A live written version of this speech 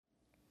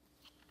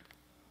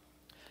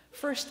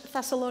1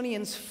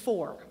 Thessalonians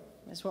 4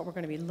 is what we're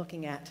going to be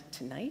looking at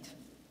tonight.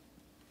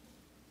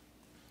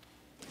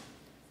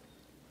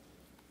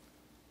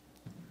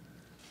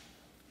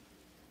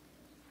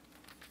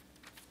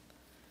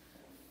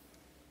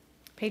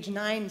 Page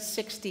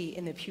 960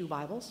 in the Pew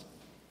Bibles.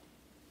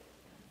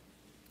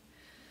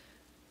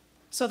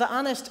 So the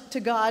Honest to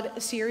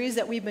God series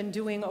that we've been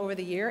doing over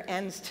the year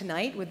ends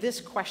tonight with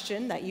this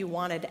question that you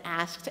wanted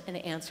asked and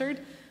answered.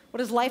 What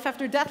does life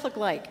after death look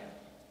like?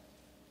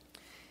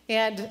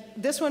 And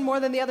this one, more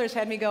than the others,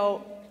 had me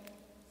go,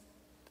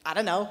 I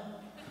don't know.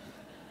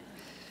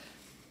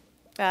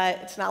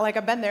 It's not like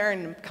I've been there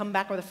and come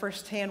back with a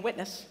first-hand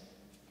witness.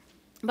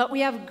 But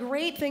we have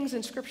great things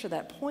in Scripture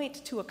that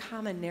point to a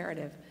common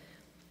narrative.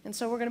 And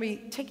so we're going to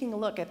be taking a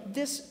look at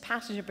this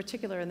passage in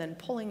particular and then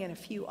pulling in a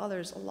few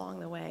others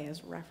along the way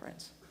as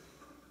reference.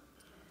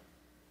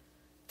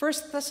 1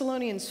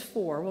 Thessalonians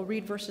 4, we'll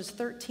read verses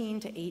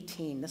 13 to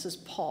 18. This is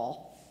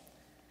Paul.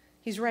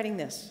 He's writing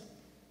this.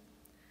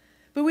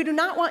 But we do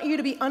not want you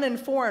to be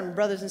uninformed,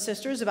 brothers and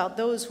sisters, about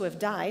those who have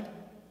died,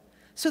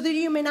 so that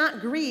you may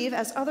not grieve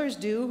as others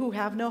do who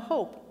have no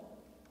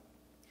hope.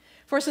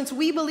 For since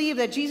we believe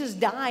that Jesus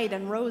died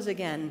and rose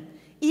again,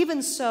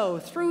 even so,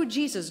 through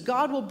Jesus,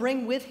 God will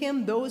bring with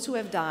him those who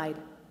have died.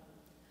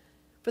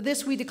 For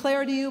this we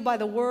declare to you by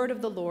the word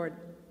of the Lord,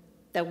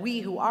 that we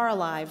who are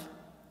alive,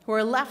 who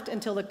are left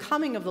until the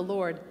coming of the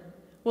Lord,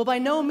 will by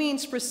no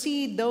means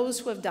precede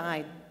those who have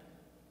died.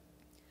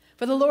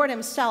 For the Lord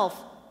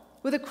himself,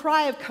 with a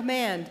cry of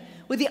command,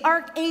 with the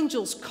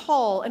archangel's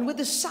call, and with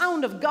the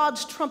sound of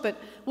God's trumpet,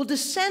 will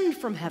descend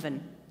from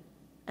heaven,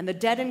 and the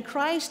dead in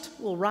Christ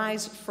will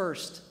rise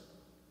first.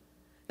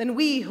 Then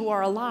we who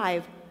are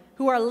alive,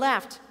 who are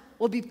left,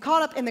 will be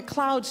caught up in the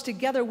clouds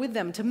together with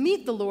them to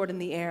meet the Lord in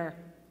the air,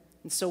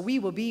 and so we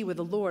will be with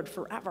the Lord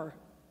forever.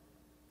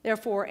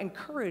 Therefore,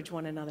 encourage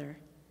one another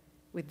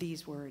with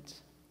these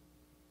words.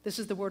 This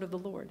is the word of the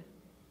Lord.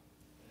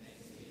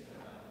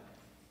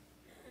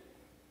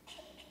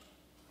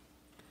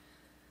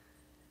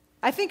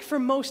 I think for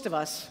most of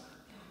us,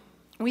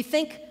 we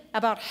think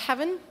about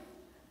heaven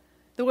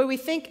the way we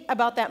think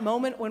about that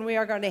moment when we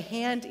are going to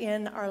hand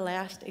in our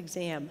last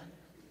exam.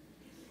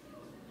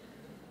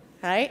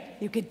 Right?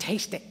 You can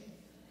taste it.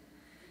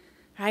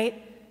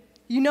 Right?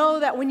 You know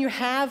that when you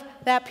have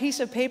that piece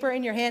of paper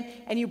in your hand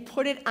and you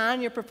put it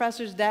on your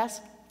professor's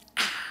desk,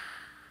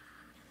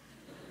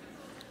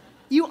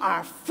 you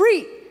are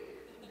free.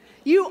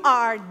 You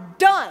are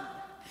done.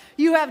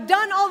 You have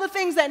done all the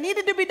things that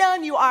needed to be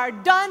done. You are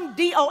done,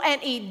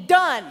 D-O-N-E,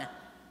 done.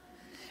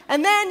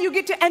 And then you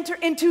get to enter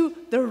into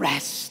the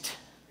rest.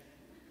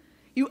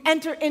 You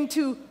enter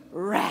into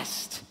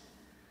rest.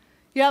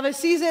 You have a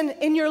season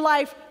in your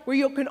life where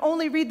you can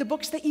only read the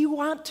books that you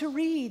want to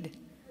read.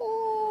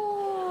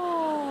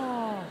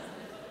 Oh.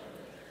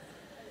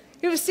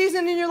 You have a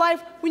season in your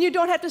life when you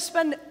don't have to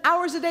spend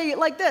hours a day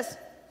like this.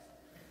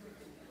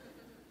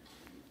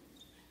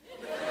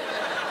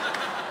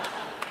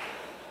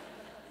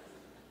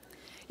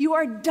 You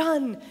are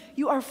done.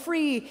 You are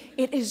free.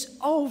 It is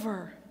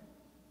over.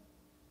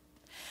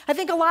 I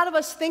think a lot of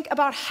us think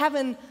about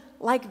heaven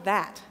like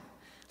that.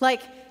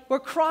 Like, we're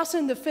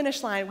crossing the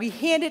finish line. We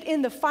handed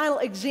in the final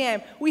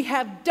exam. We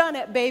have done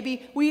it,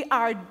 baby. We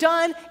are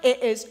done.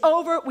 It is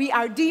over. We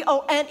are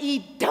D-O-N-E,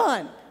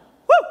 done.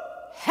 Woo!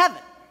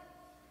 Heaven.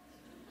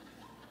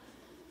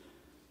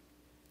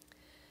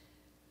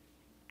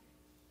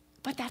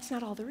 But that's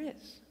not all there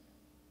is.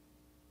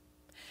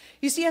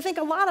 You see, I think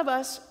a lot of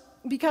us,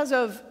 because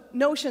of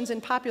notions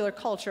in popular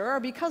culture or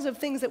because of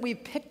things that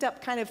we've picked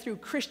up kind of through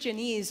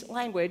Christianese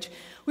language,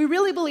 we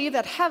really believe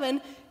that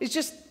heaven is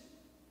just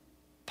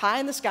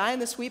pie in the sky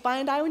and the sweet by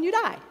and die when you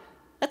die.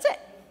 That's it.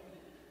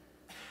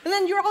 And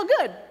then you're all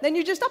good. Then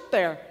you're just up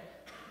there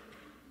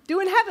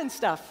doing heaven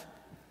stuff.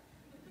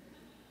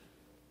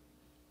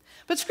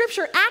 But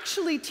Scripture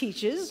actually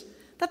teaches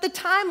that the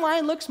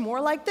timeline looks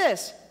more like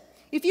this.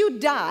 If you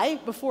die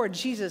before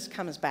Jesus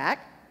comes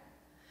back,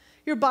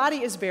 your body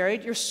is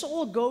buried, your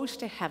soul goes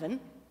to heaven,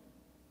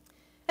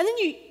 and then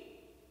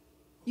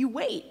you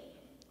wait,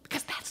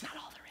 because that's not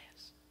all there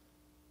is.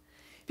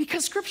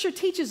 Because Scripture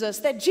teaches us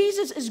that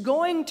Jesus is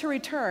going to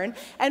return,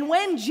 and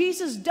when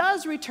Jesus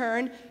does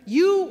return,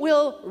 you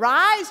will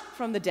rise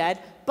from the dead,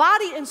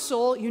 body and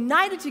soul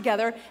united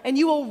together, and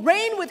you will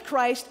reign with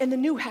Christ in the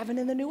new heaven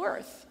and the new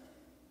earth.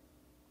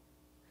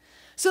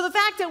 So the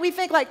fact that we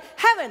think like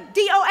heaven,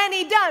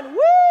 D-O-N-E, done,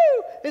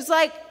 woo, is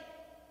like,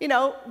 you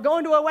know,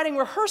 going to a wedding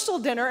rehearsal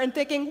dinner and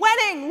thinking,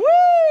 wedding,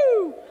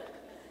 woo!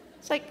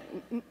 It's like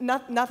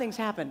nothing's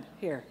happened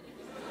here.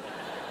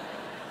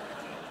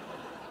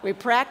 We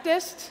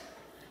practiced.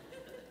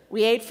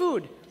 We ate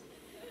food.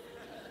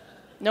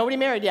 Nobody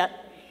married yet.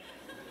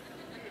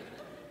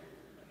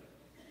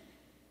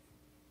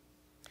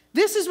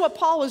 This is what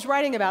Paul was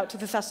writing about to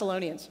the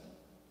Thessalonians.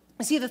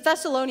 You see, the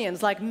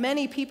Thessalonians, like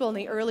many people in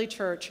the early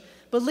church,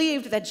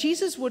 believed that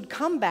Jesus would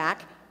come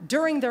back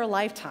during their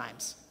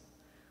lifetimes.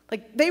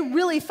 Like, they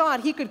really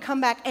thought he could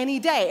come back any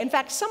day. In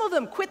fact, some of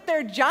them quit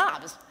their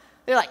jobs.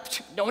 They're like,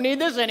 don't need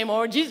this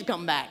anymore, Jesus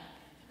come back.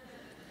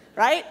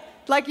 right?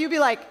 Like you'd be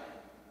like,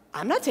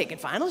 I'm not taking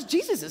finals.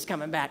 Jesus is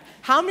coming back.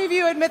 How many of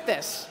you admit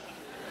this?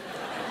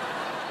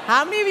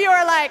 How many of you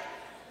are like,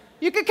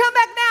 you could come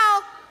back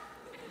now.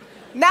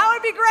 Now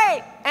would be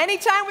great.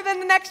 Anytime within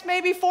the next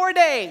maybe 4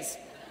 days.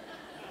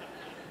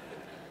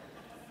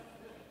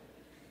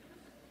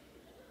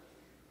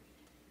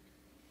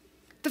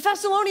 The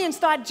Thessalonians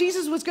thought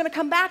Jesus was going to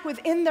come back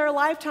within their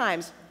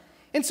lifetimes.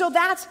 And so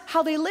that's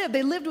how they lived.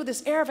 They lived with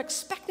this air of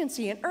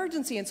expectancy and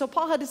urgency. And so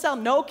Paul had to tell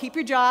them, no, keep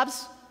your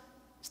jobs.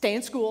 Stay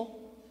in school.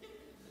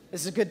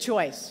 This is a good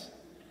choice.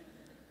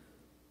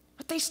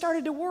 But they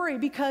started to worry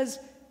because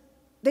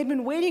they'd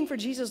been waiting for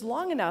Jesus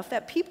long enough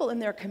that people in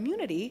their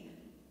community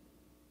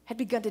had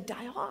begun to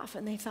die off.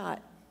 And they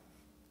thought,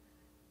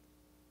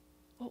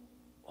 well,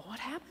 what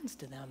happens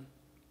to them?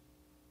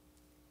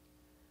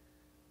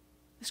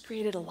 This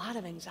created a lot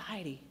of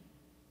anxiety.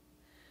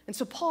 And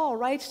so Paul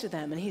writes to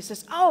them and he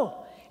says,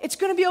 oh, it's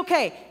going to be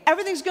okay.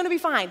 Everything's going to be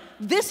fine.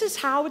 This is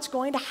how it's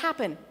going to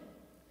happen.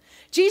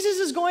 Jesus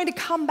is going to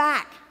come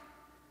back.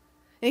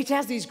 And he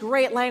has these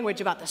great language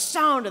about the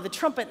sound of the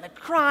trumpet and the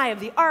cry of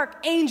the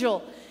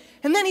archangel.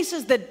 And then he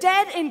says, the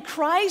dead in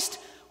Christ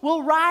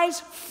will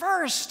rise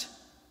first.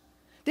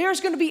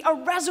 There's going to be a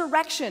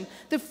resurrection.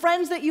 The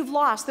friends that you've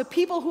lost, the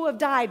people who have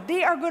died,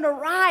 they are going to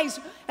rise.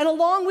 And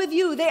along with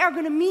you, they are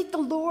going to meet the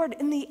Lord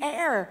in the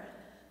air.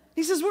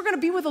 He says, we're going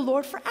to be with the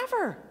Lord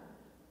forever.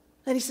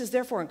 And he says,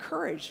 therefore,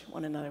 encourage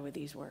one another with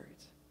these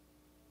words.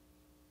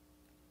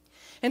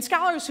 And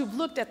scholars who've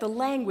looked at the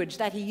language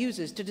that he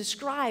uses to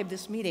describe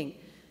this meeting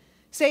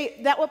say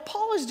that what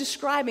Paul is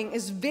describing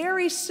is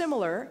very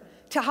similar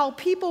to how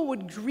people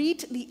would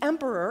greet the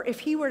emperor if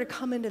he were to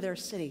come into their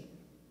city.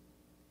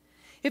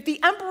 If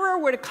the emperor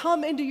were to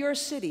come into your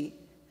city,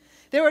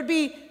 there would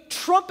be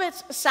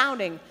trumpets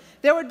sounding.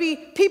 There would be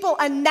people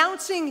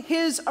announcing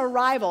his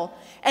arrival.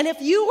 And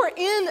if you were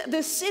in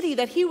the city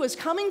that he was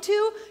coming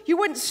to, you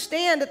wouldn't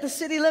stand at the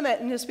city limit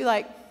and just be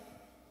like,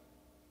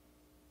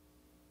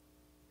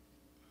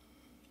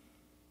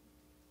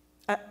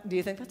 do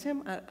you think that's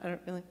him? I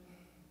don't really.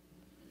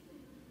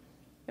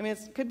 I mean,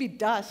 it could be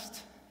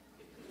dust.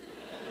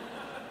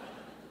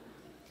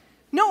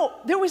 No,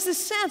 there was this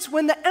sense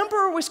when the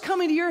emperor was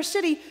coming to your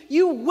city,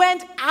 you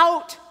went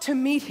out to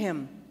meet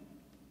him.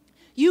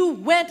 You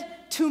went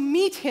to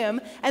meet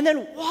him and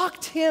then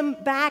walked him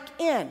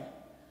back in.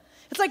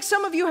 It's like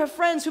some of you have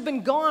friends who've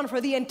been gone for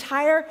the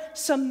entire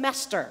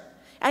semester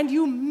and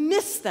you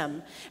miss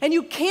them and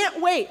you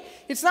can't wait.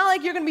 It's not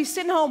like you're going to be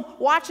sitting home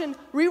watching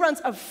reruns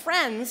of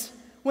Friends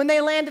when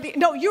they land at the,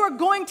 no, you are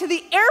going to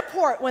the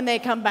airport when they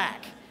come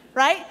back.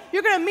 Right?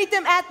 You're going to meet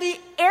them at the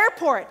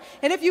airport.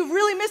 And if you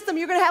really miss them,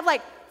 you're going to have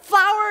like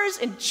flowers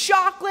and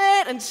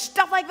chocolate and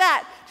stuff like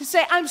that to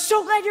say, I'm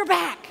so glad you're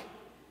back.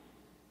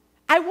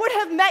 I would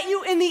have met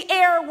you in the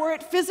air were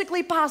it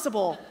physically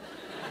possible.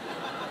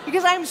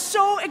 Because I'm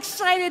so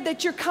excited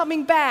that you're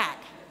coming back.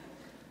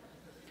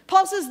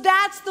 Paul says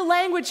that's the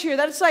language here.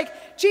 That it's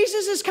like,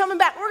 Jesus is coming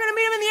back. We're going to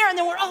meet him in the air and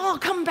then we're all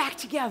coming back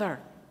together.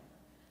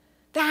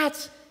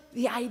 That's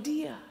the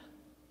idea.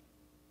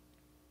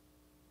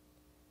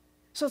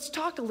 So let's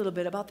talk a little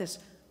bit about this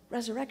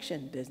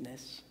resurrection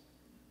business.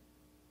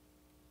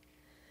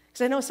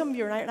 Because I know some of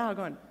you right now are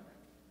going,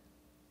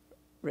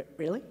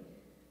 really?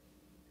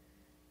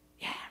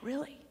 Yeah,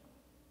 really.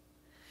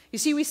 You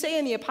see, we say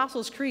in the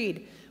Apostles'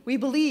 Creed, we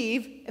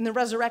believe in the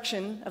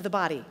resurrection of the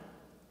body.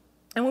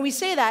 And when we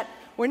say that,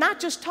 we're not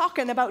just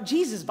talking about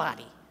Jesus'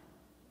 body.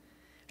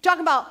 We're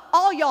talking about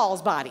all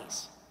y'all's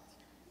bodies.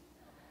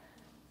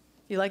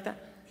 You like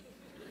that?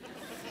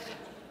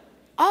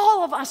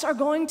 All of us are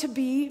going to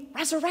be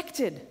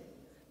resurrected.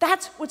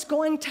 That's what's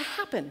going to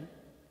happen.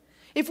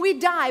 If we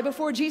die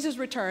before Jesus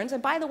returns,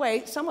 and by the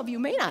way, some of you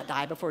may not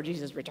die before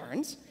Jesus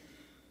returns,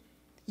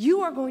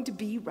 you are going to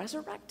be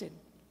resurrected.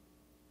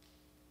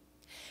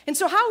 And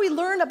so how we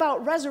learn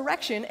about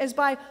resurrection is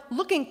by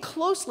looking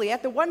closely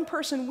at the one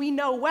person we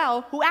know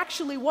well who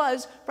actually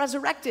was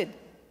resurrected,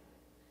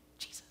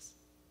 Jesus.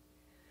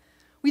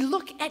 We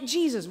look at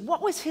Jesus.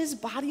 What was his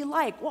body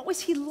like? What was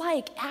he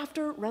like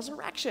after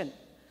resurrection?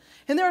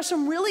 And there are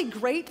some really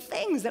great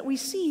things that we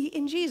see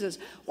in Jesus.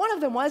 One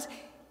of them was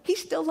he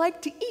still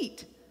liked to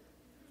eat.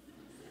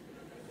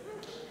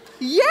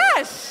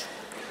 Yes,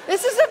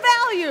 this is a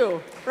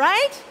value,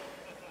 right?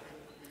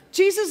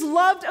 Jesus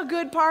loved a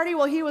good party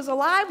while he was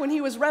alive. When he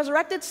was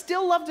resurrected,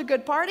 still loved a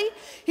good party.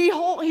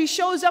 He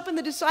shows up in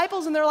the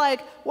disciples and they're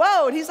like,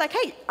 whoa. And he's like,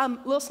 hey,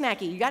 little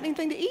snacky, you got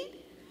anything to eat?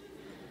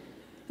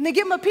 And they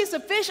give him a piece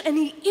of fish and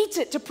he eats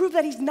it to prove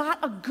that he's not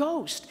a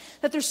ghost,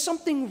 that there's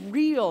something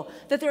real,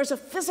 that there's a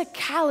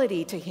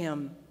physicality to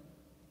him.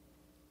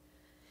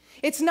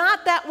 It's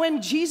not that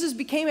when Jesus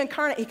became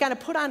incarnate, he kind of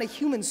put on a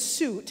human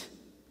suit.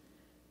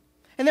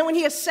 And then when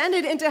he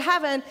ascended into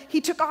heaven, he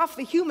took off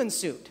the human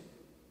suit.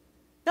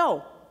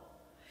 No.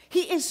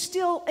 He is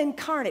still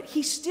incarnate.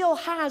 He still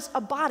has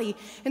a body.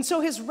 And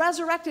so his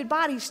resurrected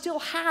body still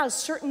has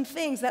certain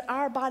things that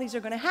our bodies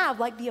are going to have,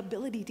 like the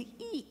ability to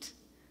eat.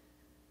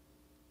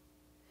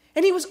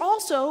 And he was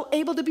also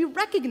able to be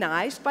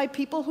recognized by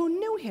people who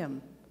knew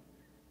him.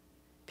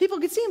 people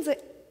could see him and say,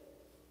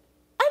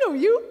 I know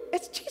you,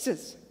 it's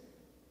Jesus.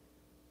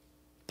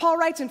 Paul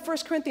writes in 1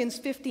 Corinthians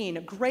 15,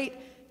 a great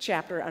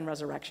chapter on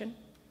resurrection.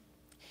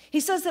 He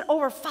says that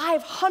over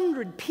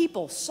 500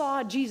 people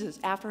saw Jesus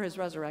after his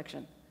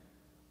resurrection.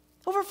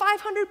 Over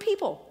 500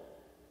 people.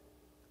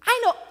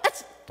 I know,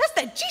 that's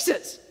that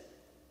Jesus.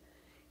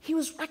 He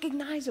was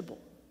recognizable.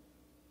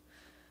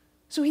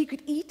 So he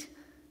could eat.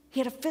 He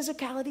had a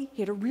physicality.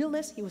 He had a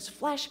realness. He was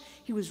flesh.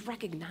 He was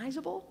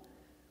recognizable.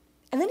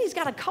 And then he's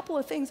got a couple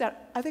of things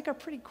that I think are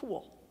pretty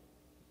cool.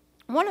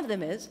 One of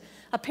them is,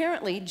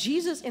 apparently,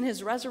 Jesus in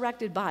his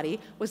resurrected body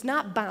was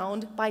not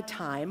bound by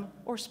time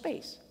or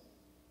space.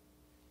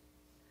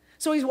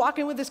 So he's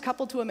walking with this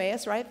couple to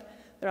Emmaus, right?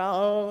 They're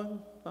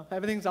all,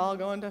 everything's all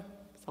going to,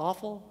 it's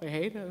awful, we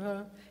hate it.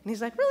 And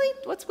he's like, really?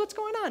 What's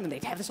going on? And they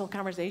have this whole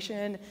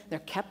conversation. They're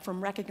kept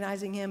from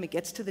recognizing him. He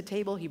gets to the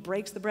table. He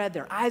breaks the bread.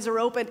 Their eyes are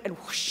open, and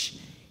whoosh,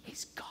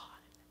 he's gone.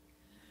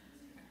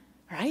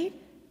 Right?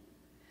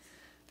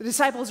 The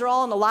disciples are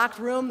all in the locked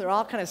room. They're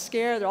all kind of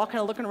scared. They're all kind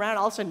of looking around.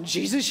 All of a sudden,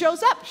 Jesus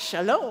shows up.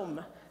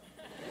 Shalom.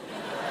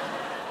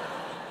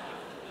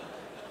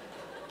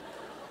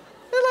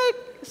 They're like,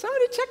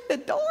 somebody check the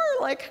door.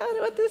 Like,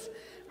 what this?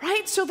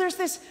 Right? So there's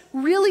this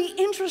really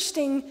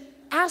interesting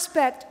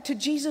aspect to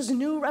Jesus'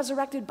 new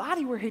resurrected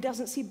body where he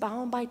doesn't seem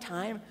bound by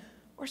time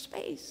or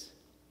space.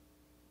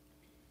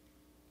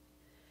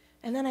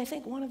 And then I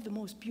think one of the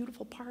most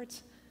beautiful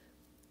parts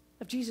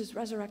of Jesus'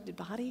 resurrected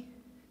body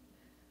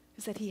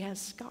is that he has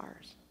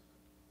scars,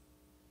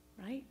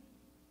 right?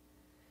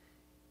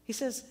 He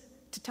says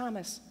to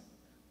Thomas,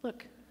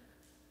 look,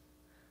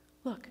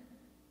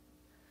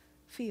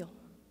 feel.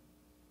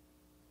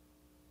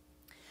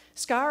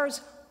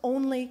 Scars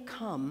only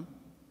come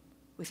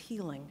with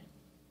healing.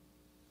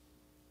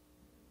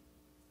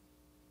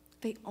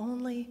 They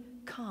only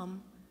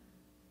come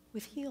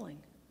with healing.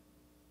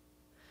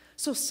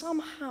 So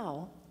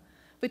somehow,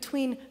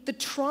 between the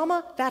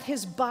trauma that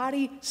his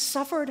body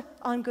suffered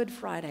on Good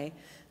Friday,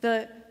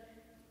 the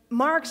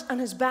marks on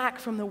his back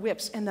from the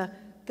whips, and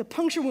the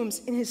puncture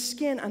wounds in his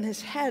skin on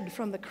his head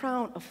from the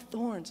crown of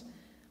thorns,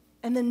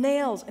 and the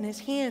nails in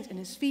his hands and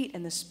his feet,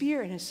 and the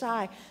spear in his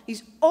side,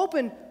 these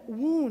open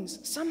wounds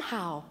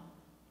somehow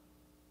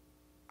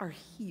are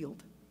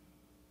healed.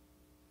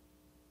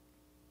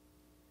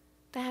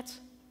 That's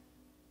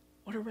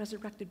what a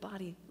resurrected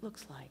body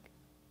looks like.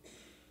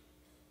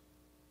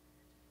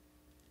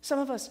 Some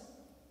of us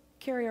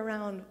carry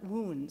around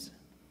wounds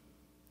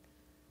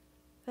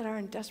that are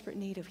in desperate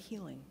need of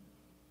healing.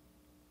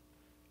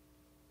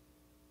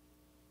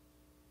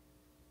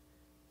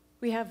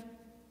 We have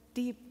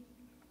deep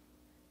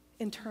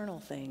internal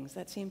things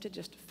that seem to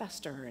just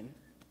fester and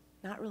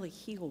not really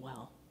heal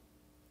well.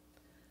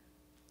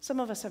 Some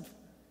of us have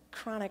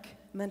chronic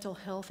mental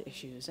health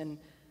issues, and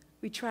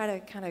we try to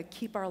kind of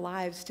keep our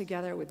lives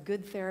together with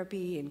good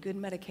therapy and good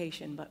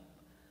medication, but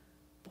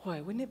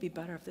boy, wouldn't it be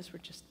better if this were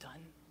just done?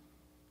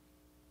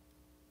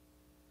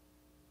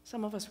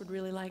 Some of us would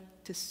really like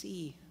to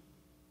see.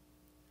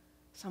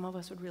 Some of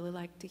us would really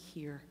like to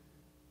hear.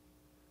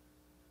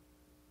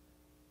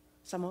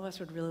 Some of us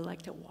would really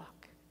like to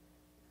walk.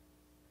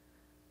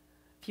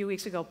 A few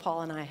weeks ago,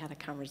 Paul and I had a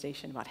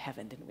conversation about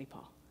heaven, didn't we,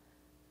 Paul?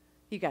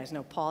 You guys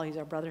know Paul. He's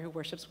our brother who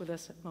worships with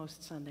us at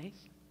most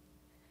Sundays.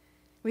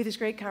 We had this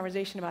great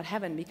conversation about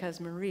heaven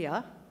because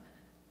Maria,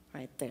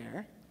 right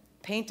there,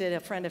 painted, a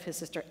friend of his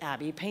sister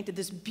Abby, painted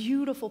this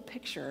beautiful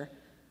picture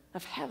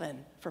of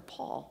heaven for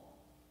Paul.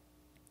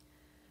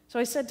 So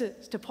I said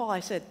to Paul,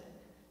 I said,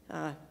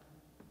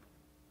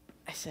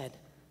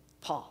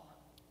 Paul,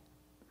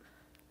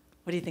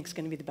 what do you think is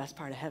going to be the best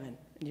part of heaven?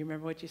 And do you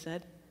remember what you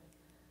said?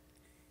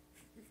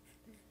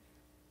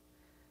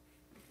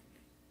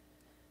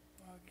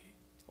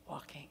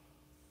 Walking.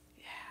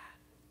 Yeah.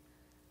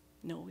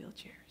 No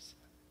wheelchairs.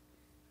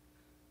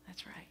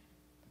 That's right.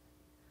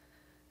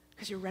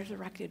 Because your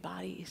resurrected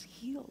body is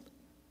healed.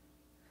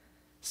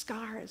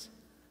 Scars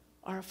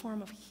are a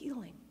form of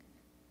healing.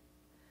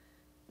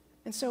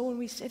 And so when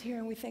we sit here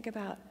and we think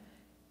about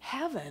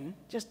heaven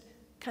just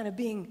kind of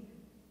being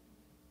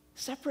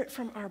separate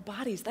from our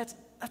bodies, that's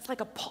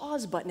like a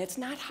pause button. It's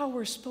not how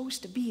we're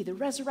supposed to be. The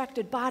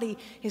resurrected body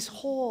is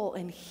whole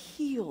and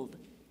healed.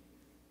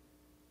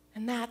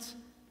 And that's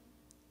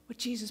what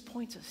Jesus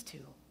points us to.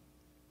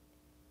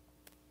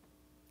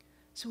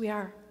 So we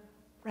are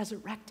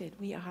resurrected.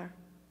 We are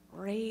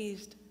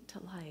raised to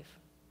life.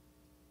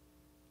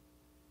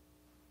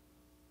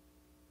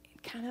 In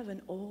kind of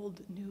an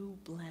old new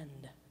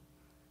blend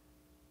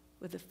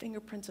with the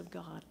fingerprints of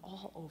God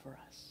all over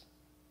us.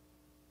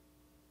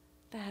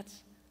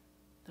 That's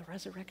the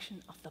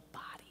resurrection of the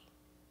body.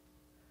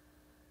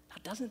 Now,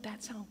 doesn't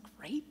that sound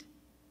great?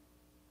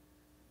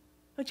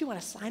 Don't you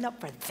want to sign up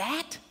for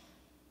that? Does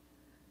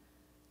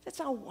that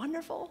sound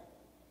wonderful?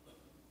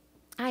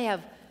 I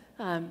have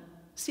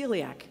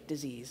celiac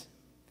disease,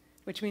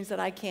 which means that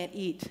I can't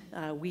eat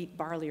wheat,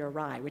 barley, or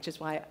rye, which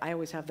is why I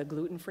always have the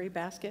gluten-free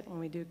basket when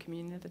we do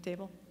communion at the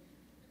table.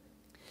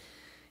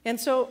 And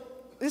so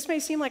this may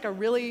seem like a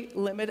really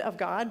limit of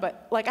God,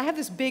 but like I have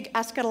this big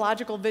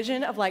eschatological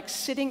vision of like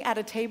sitting at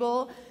a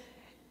table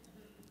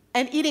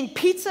and eating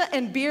pizza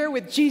and beer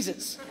with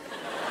Jesus.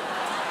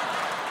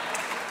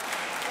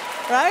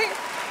 Right?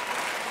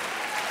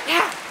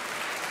 Yeah.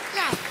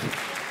 Yeah.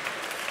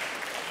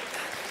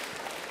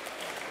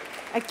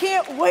 I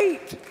can't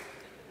wait.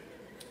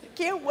 I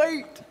can't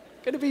wait.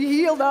 Gonna be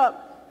healed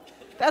up.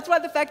 That's why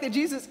the fact that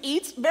Jesus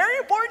eats, very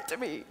important to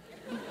me.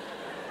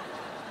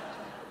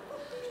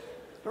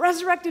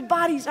 Resurrected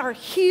bodies are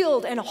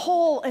healed and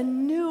whole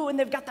and new, and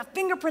they've got the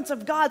fingerprints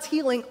of God's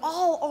healing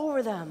all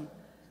over them.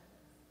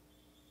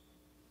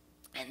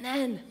 And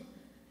then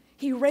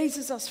he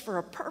raises us for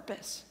a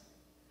purpose.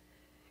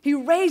 He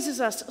raises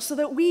us so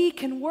that we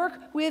can work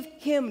with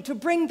him to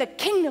bring the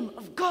kingdom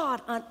of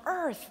God on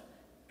earth.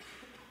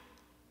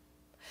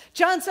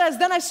 John says,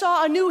 then I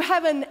saw a new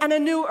heaven and a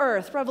new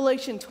earth,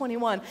 Revelation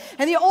 21.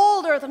 And the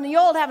old earth and the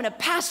old heaven had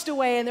passed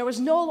away, and there was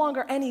no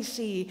longer any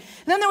sea.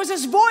 And then there was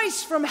this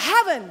voice from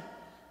heaven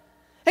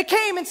that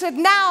came and said,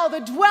 now the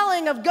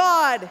dwelling of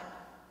God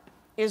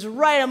is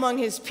right among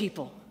his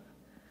people.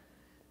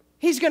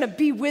 He's going to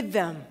be with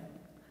them.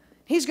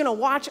 He's going to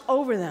watch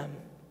over them.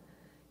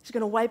 He's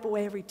going to wipe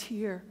away every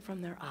tear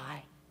from their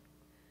eye.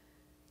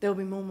 There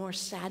will be no more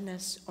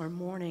sadness or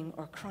mourning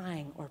or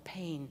crying or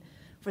pain,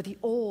 for the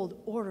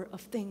old order of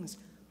things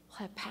will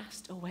have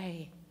passed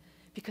away,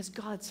 because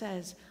God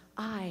says,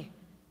 I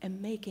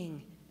am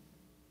making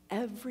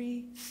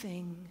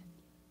everything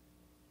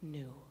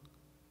new.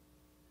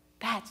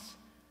 That's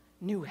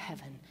new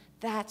heaven.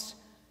 That's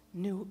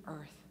new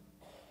earth.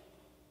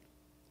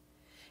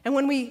 And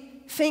when we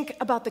think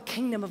about the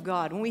kingdom of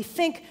God, when we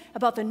think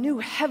about the new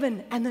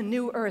heaven and the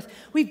new earth,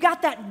 we've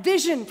got that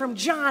vision from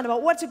John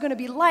about what's it going to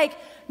be like.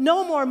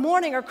 No more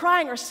mourning or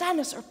crying or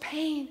sadness or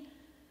pain.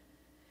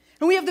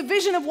 And we have the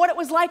vision of what it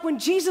was like when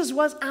Jesus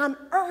was on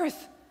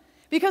earth.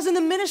 Because in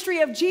the ministry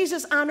of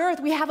Jesus on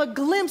earth, we have a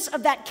glimpse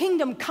of that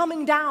kingdom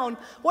coming down.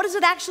 What does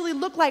it actually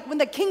look like when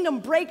the kingdom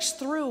breaks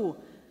through?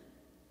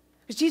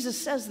 Because Jesus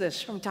says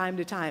this from time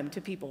to time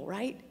to people,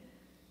 right?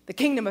 The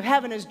kingdom of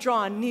heaven is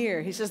drawn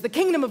near. He says, the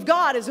kingdom of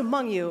God is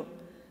among you.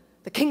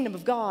 The kingdom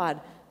of God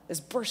is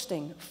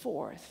bursting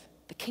forth.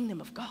 The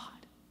kingdom of God.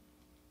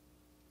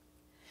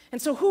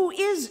 And so who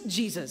is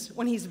Jesus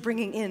when he's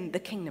bringing in the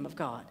kingdom of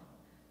God?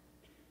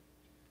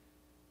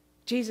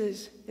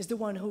 Jesus is the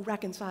one who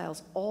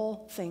reconciles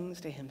all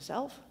things to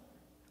himself,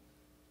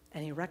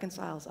 and he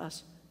reconciles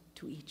us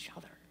to each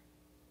other.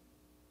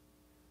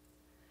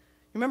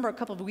 Remember a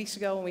couple of weeks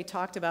ago when we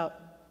talked about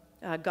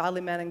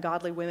godly men and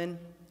godly women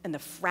and the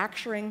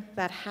fracturing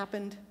that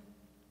happened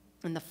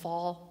in the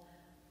fall,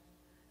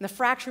 and the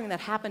fracturing that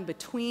happened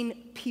between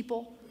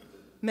people,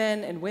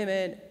 men and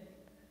women,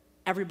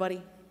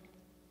 everybody,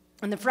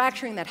 and the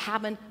fracturing that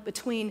happened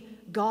between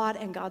God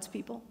and God's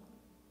people?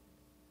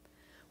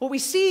 What we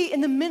see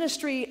in the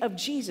ministry of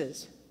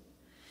Jesus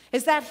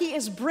is that he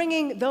is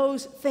bringing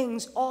those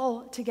things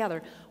all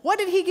together. What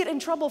did he get in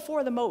trouble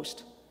for the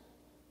most?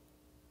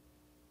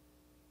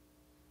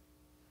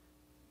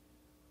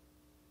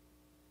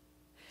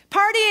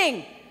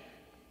 Partying,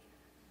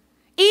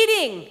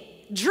 eating,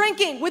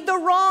 drinking with the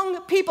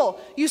wrong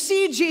people. You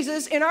see,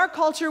 Jesus, in our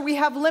culture, we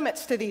have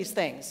limits to these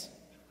things.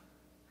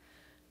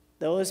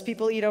 Those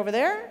people eat over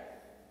there.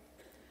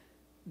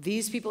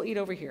 These people eat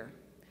over here.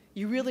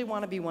 You really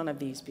want to be one of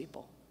these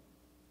people.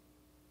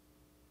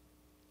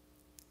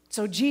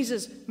 So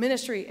Jesus'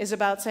 ministry is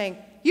about saying,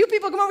 you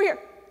people come over here.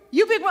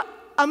 You people,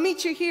 I'll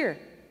meet you here.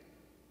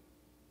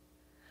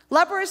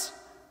 Lepers,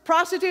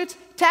 prostitutes,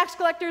 tax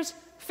collectors,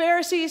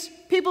 Pharisees,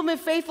 people who've been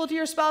faithful to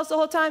your spouse the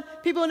whole time,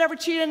 people who never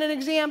cheated in an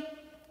exam.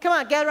 Come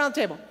on, gather around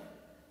the table.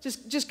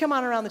 Just come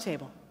on around the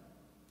table.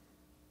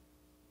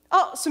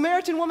 Oh,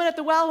 Samaritan woman at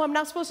the well who I'm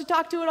not supposed to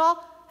talk to at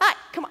all. Hi,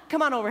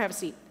 come on over, have a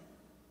seat.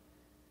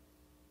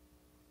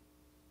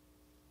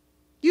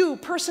 You,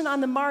 person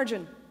on the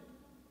margin,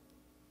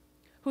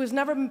 who has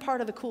never been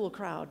part of the cool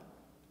crowd,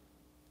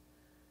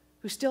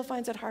 who still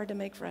finds it hard to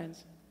make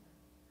friends.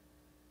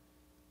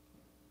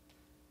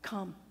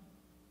 Come.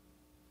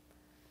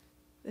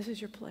 This is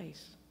your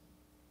place.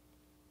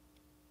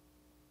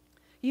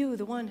 You,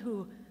 the one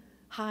who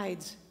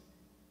hides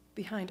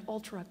behind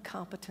ultra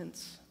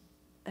competence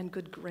and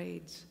good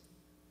grades,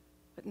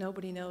 but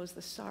nobody knows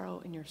the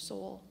sorrow in your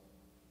soul.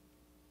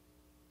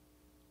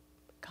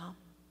 Come.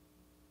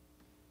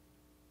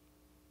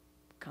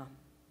 Come.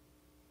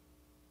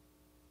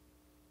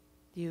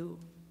 You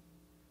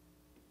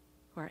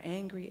who are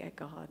angry at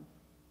God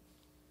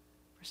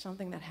for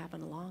something that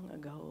happened long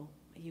ago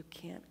that you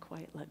can't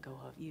quite let go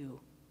of. You.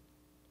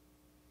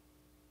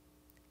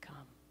 Come.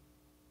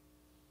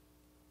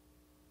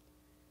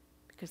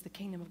 Because the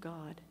kingdom of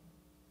God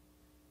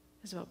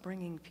is about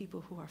bringing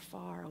people who are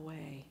far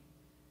away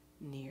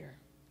near.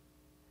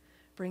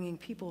 Bringing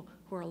people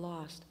who are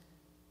lost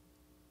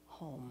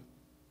home.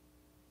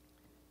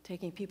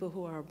 Taking people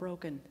who are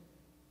broken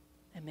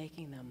and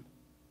making them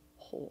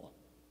whole.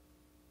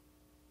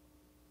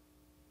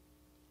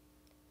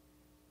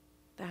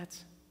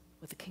 That's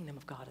what the kingdom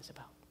of God is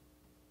about.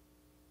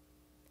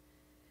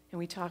 And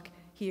we talk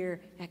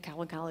here at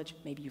Calvin College,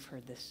 maybe you've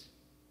heard this.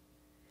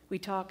 We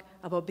talk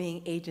about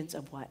being agents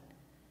of what?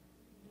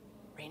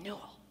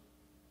 Renewal.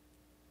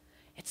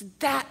 It's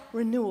that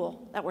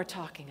renewal that we're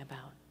talking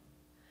about.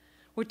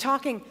 We're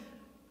talking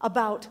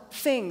about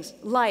things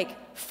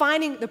like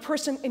finding the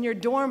person in your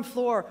dorm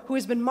floor who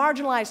has been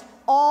marginalized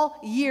all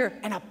year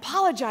and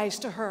apologize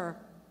to her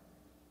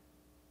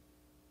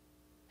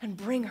and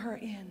bring her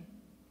in.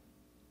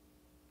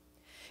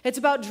 It's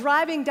about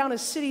driving down a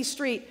city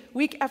street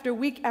week after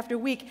week after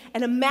week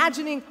and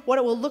imagining what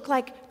it will look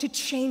like to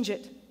change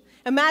it.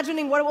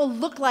 Imagining what it will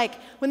look like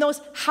when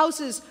those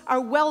houses are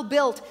well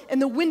built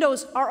and the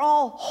windows are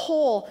all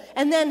whole,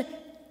 and then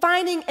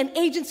finding an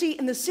agency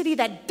in the city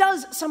that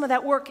does some of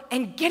that work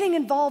and getting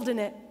involved in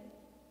it.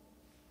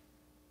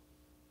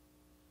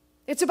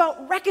 It's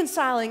about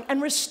reconciling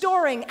and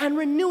restoring and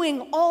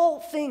renewing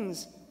all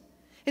things.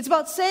 It's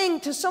about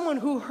saying to someone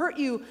who hurt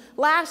you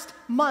last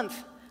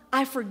month,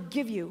 I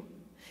forgive you.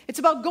 It's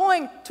about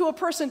going to a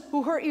person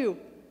who hurt you,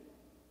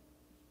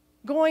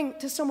 going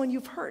to someone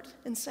you've hurt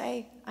and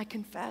say, I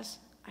confess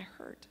I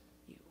hurt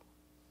you.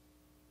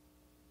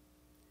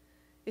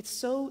 It's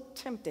so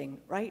tempting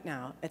right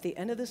now at the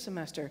end of the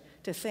semester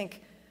to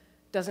think,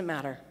 doesn't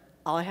matter.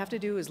 All I have to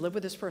do is live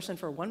with this person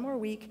for one more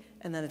week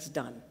and then it's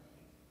done.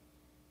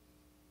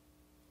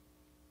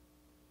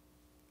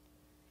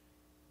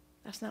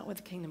 That's not what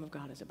the kingdom of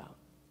God is about.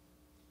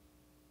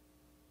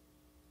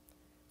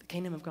 The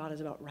kingdom of God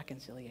is about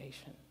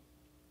reconciliation.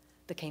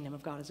 The kingdom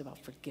of God is about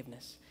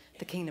forgiveness.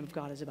 The kingdom of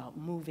God is about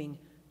moving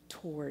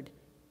toward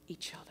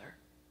each other.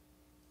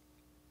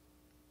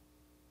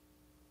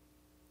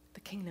 The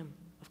kingdom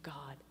of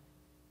God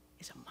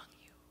is among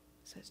you,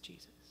 says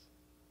Jesus.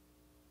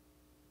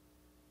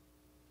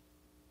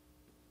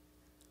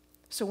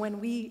 So when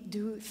we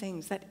do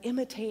things that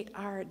imitate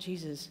our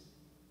Jesus,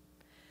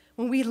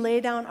 when we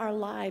lay down our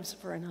lives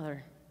for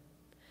another,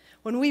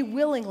 when we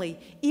willingly,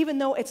 even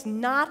though it's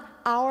not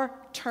our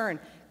turn,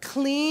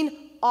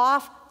 clean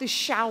off the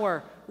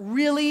shower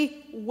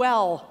really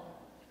well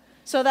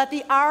so that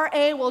the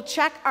RA will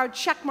check our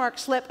checkmark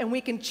slip and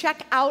we can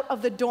check out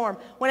of the dorm.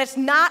 When it's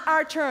not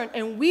our turn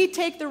and we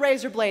take the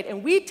razor blade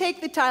and we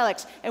take the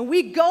Tilex and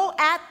we go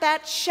at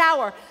that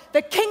shower,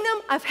 the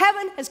kingdom of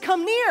heaven has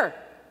come near.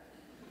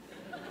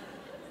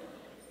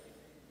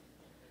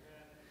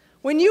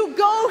 When you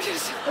go to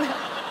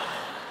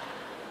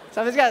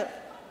somebody's got,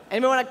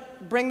 anyone want to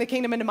bring the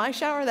kingdom into my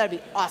shower? That'd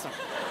be awesome.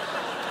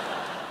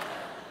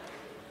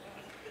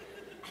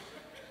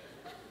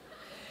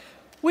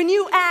 When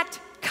you act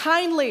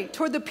kindly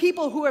toward the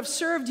people who have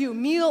served you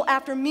meal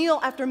after meal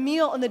after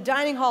meal in the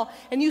dining hall,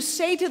 and you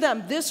say to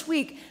them this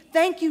week,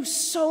 thank you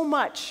so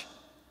much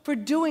for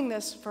doing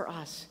this for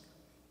us.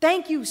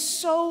 Thank you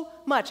so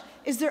much.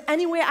 Is there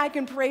any way I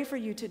can pray for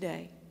you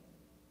today?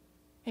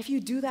 If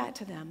you do that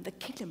to them, the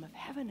kingdom of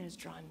heaven is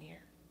drawn near.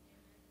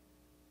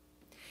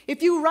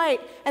 If you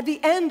write at the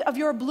end of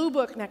your blue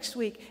book next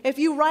week, if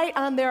you write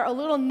on there a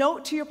little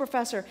note to your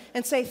professor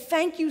and say,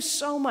 thank you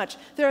so much.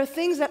 There are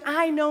things that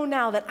I know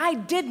now that I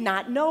did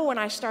not know when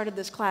I started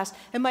this class,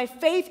 and my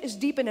faith is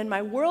deepened and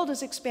my world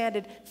is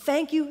expanded.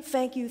 Thank you,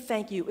 thank you,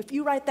 thank you. If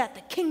you write that,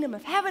 the kingdom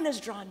of heaven is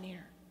drawn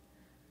near.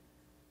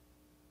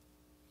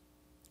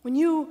 When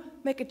you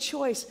make a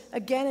choice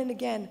again and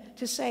again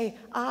to say,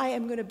 I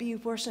am going to be a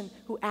person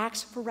who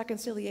acts for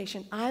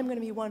reconciliation, I'm going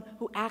to be one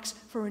who acts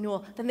for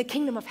renewal, then the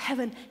kingdom of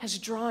heaven has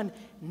drawn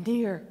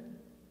near.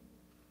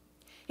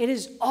 It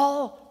is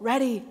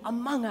already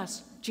among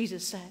us,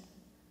 Jesus said.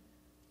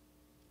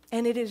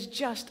 And it is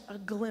just a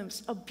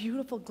glimpse, a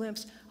beautiful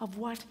glimpse of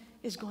what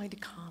is going to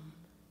come.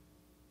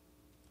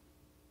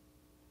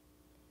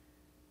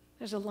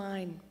 There's a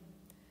line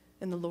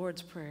in the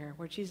Lord's Prayer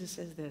where Jesus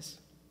says this,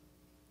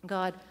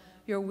 God,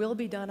 your will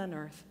be done on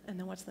earth. And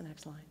then what's the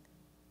next line?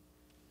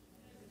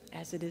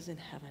 As it is in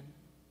heaven.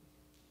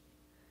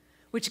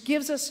 Which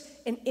gives us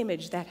an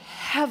image that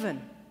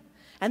heaven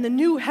and the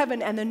new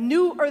heaven and the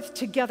new earth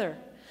together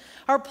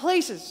are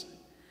places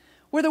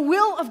where the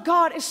will of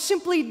God is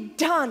simply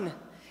done.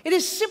 It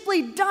is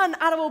simply done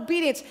out of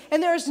obedience.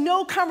 And there is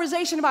no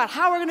conversation about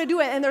how we're going to do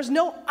it. And there's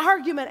no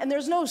argument and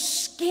there's no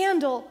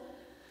scandal.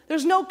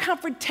 There's no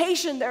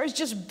confrontation. There is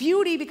just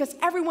beauty because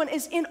everyone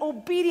is in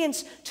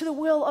obedience to the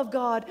will of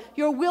God.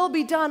 Your will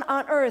be done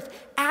on earth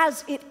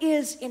as it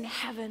is in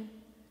heaven.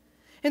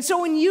 And so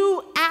when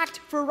you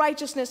act for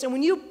righteousness and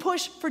when you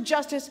push for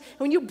justice and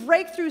when you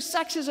break through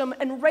sexism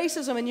and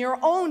racism and your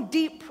own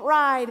deep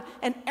pride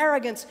and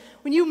arrogance,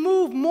 when you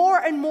move more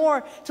and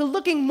more to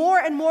looking more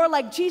and more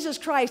like Jesus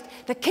Christ,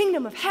 the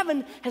kingdom of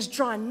heaven has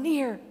drawn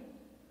near.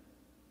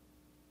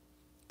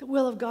 The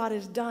will of God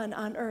is done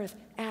on earth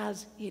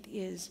as it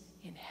is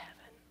in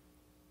heaven.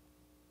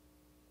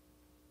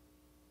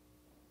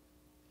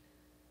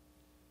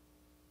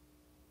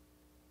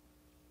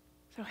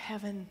 So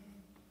heaven,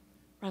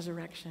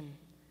 resurrection,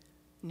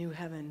 new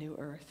heaven, new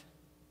earth.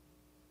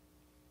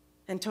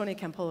 And Tony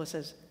Campolo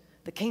says,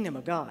 the kingdom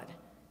of God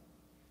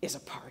is a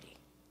party.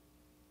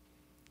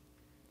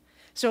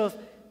 So if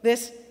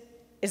this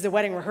is the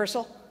wedding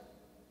rehearsal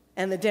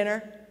and the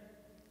dinner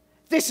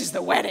This is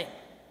the wedding.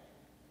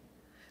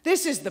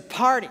 This is the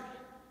party.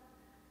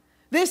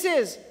 This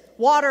is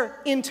water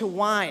into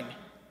wine.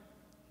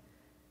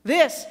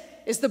 This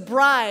is the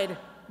bride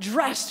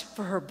dressed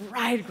for her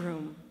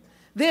bridegroom.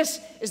 This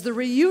is the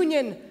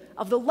reunion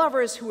of the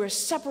lovers who were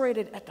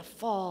separated at the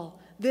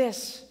fall.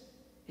 This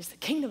is the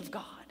kingdom of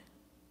God.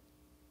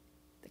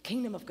 The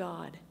kingdom of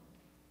God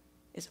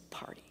is a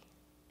party.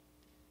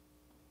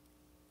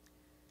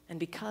 And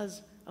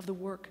because of the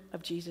work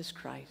of Jesus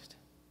Christ,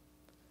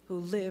 who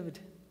lived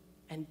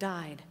and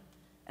died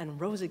and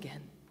rose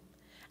again,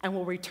 and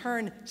will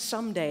return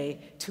someday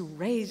to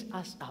raise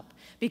us up.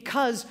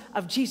 Because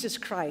of Jesus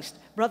Christ,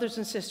 brothers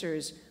and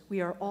sisters, we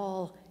are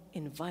all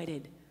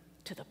invited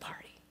to the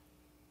party.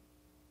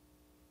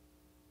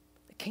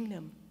 The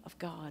kingdom of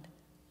God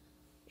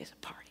is a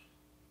party.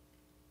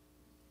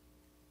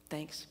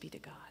 Thanks be to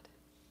God.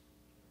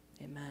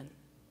 Amen.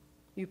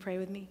 You pray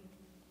with me?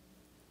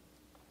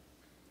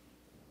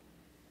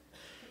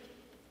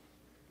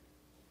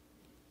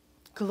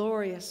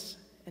 Glorious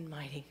and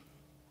mighty.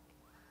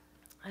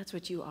 That's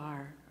what you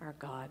are, our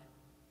God.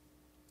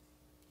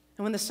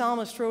 And when the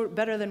psalmist wrote,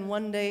 better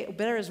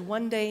is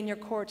one day in your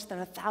courts than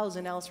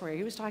 1,000 elsewhere,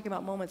 he was talking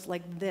about moments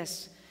like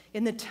this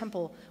in the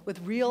temple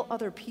with real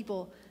other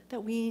people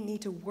that we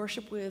need to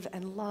worship with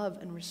and love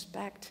and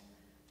respect.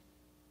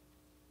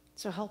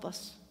 So help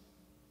us.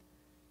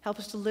 Help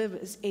us to live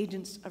as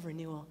agents of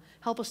renewal.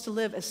 Help us to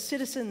live as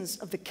citizens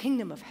of the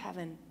kingdom of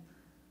heaven.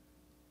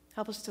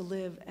 Help us to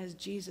live as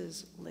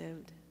Jesus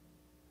lived.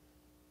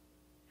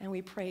 And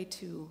we pray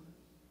to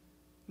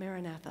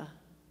Maranatha,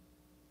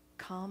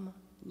 come,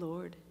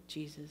 Lord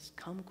Jesus,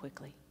 come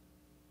quickly.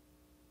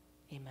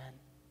 Amen.